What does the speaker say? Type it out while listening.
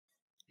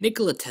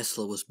Nikola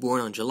Tesla was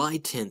born on July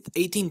 10,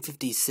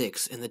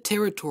 1856 in the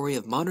territory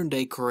of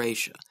modern-day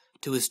Croatia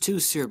to his two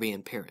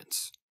Serbian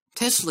parents.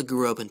 Tesla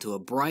grew up into a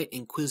bright,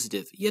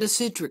 inquisitive, yet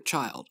eccentric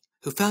child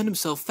who found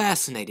himself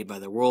fascinated by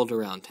the world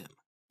around him.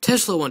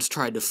 Tesla once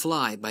tried to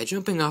fly by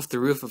jumping off the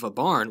roof of a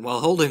barn while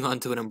holding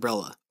onto an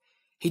umbrella.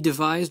 He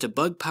devised a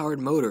bug-powered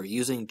motor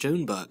using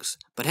Junebugs,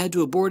 but had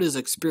to abort his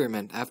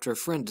experiment after a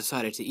friend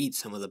decided to eat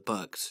some of the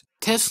bugs.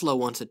 Tesla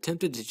once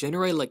attempted to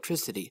generate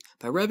electricity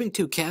by rubbing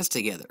two cats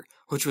together,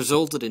 which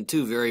resulted in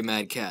two very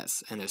mad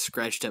cats and a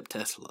scratched-up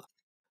Tesla.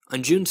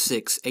 On June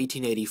 6,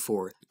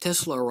 1884,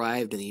 Tesla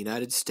arrived in the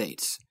United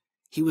States.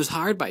 He was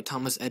hired by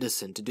Thomas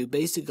Edison to do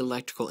basic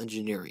electrical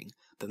engineering,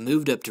 but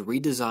moved up to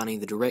redesigning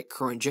the direct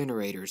current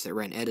generators that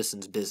ran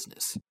Edison's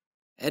business.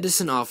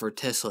 Edison offered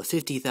Tesla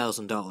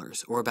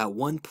 $50,000, or about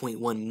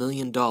 $1.1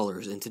 million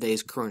in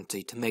today's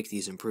currency, to make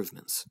these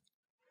improvements.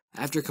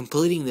 After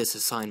completing this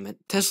assignment,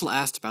 Tesla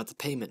asked about the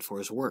payment for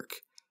his work.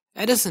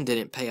 Edison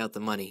didn't pay out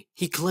the money.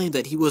 He claimed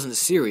that he wasn't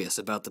serious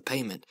about the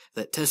payment,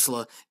 that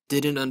Tesla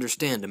didn't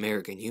understand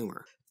American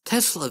humor.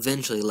 Tesla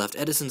eventually left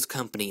Edison's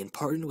company and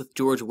partnered with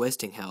George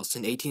Westinghouse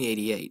in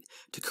 1888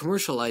 to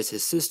commercialize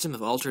his system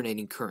of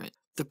alternating current.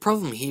 The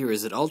problem here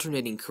is that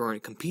alternating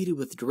current competed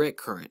with direct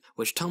current,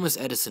 which Thomas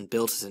Edison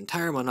built his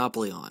entire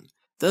monopoly on.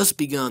 Thus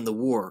began the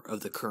War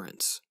of the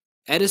Currents.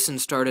 Edison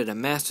started a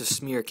massive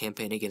smear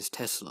campaign against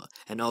Tesla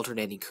and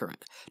alternating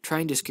current,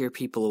 trying to scare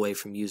people away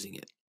from using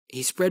it.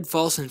 He spread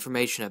false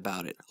information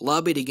about it,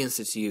 lobbied against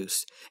its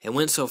use, and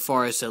went so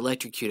far as to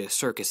electrocute a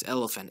circus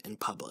elephant in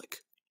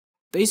public.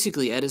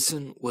 Basically,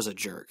 Edison was a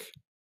jerk.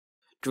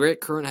 Direct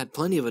current had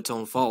plenty of its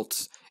own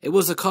faults. It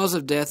was the cause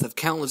of death of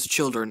countless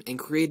children and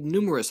created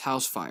numerous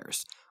house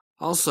fires.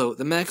 Also,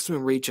 the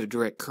maximum reach of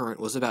direct current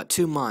was about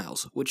 2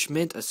 miles, which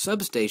meant a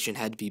substation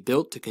had to be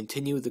built to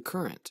continue the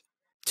current.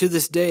 To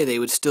this day, they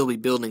would still be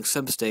building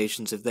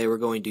substations if they were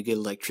going to get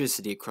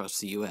electricity across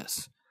the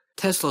U.S.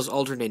 Tesla's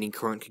alternating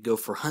current could go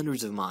for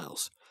hundreds of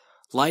miles.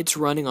 Lights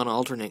running on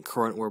alternate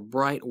current were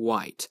bright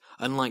white,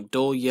 unlike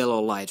dull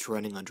yellow lights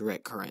running on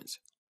direct current.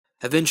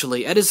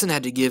 Eventually, Edison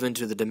had to give in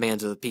to the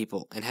demands of the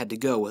people and had to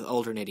go with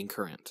alternating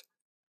current.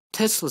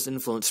 Tesla's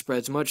influence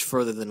spreads much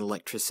further than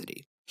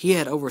electricity. He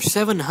had over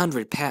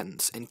 700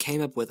 patents and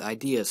came up with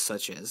ideas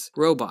such as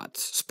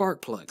robots,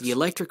 spark plugs, the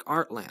electric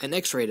arc lamp, an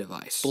X-ray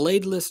device,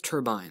 bladeless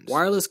turbines,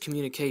 wireless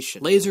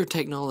communication, laser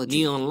technology,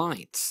 neon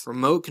lights,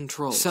 remote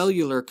control,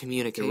 cellular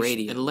communication,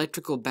 radio, an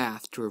electrical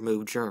bath to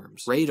remove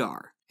germs,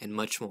 radar, and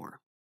much more.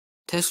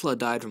 Tesla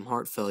died from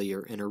heart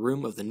failure in a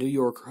room of the New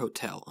York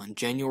hotel on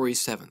January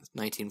 7,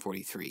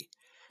 1943.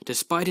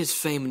 Despite his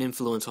fame and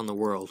influence on the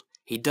world,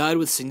 he died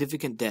with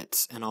significant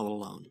debts and all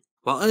alone.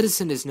 While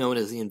Edison is known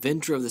as the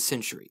inventor of the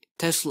century,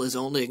 Tesla is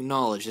only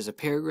acknowledged as a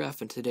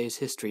paragraph in today's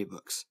history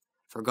books,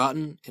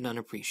 forgotten and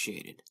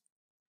unappreciated.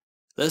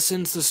 Thus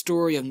ends the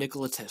story of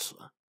Nikola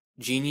Tesla,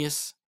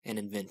 genius and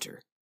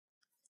inventor.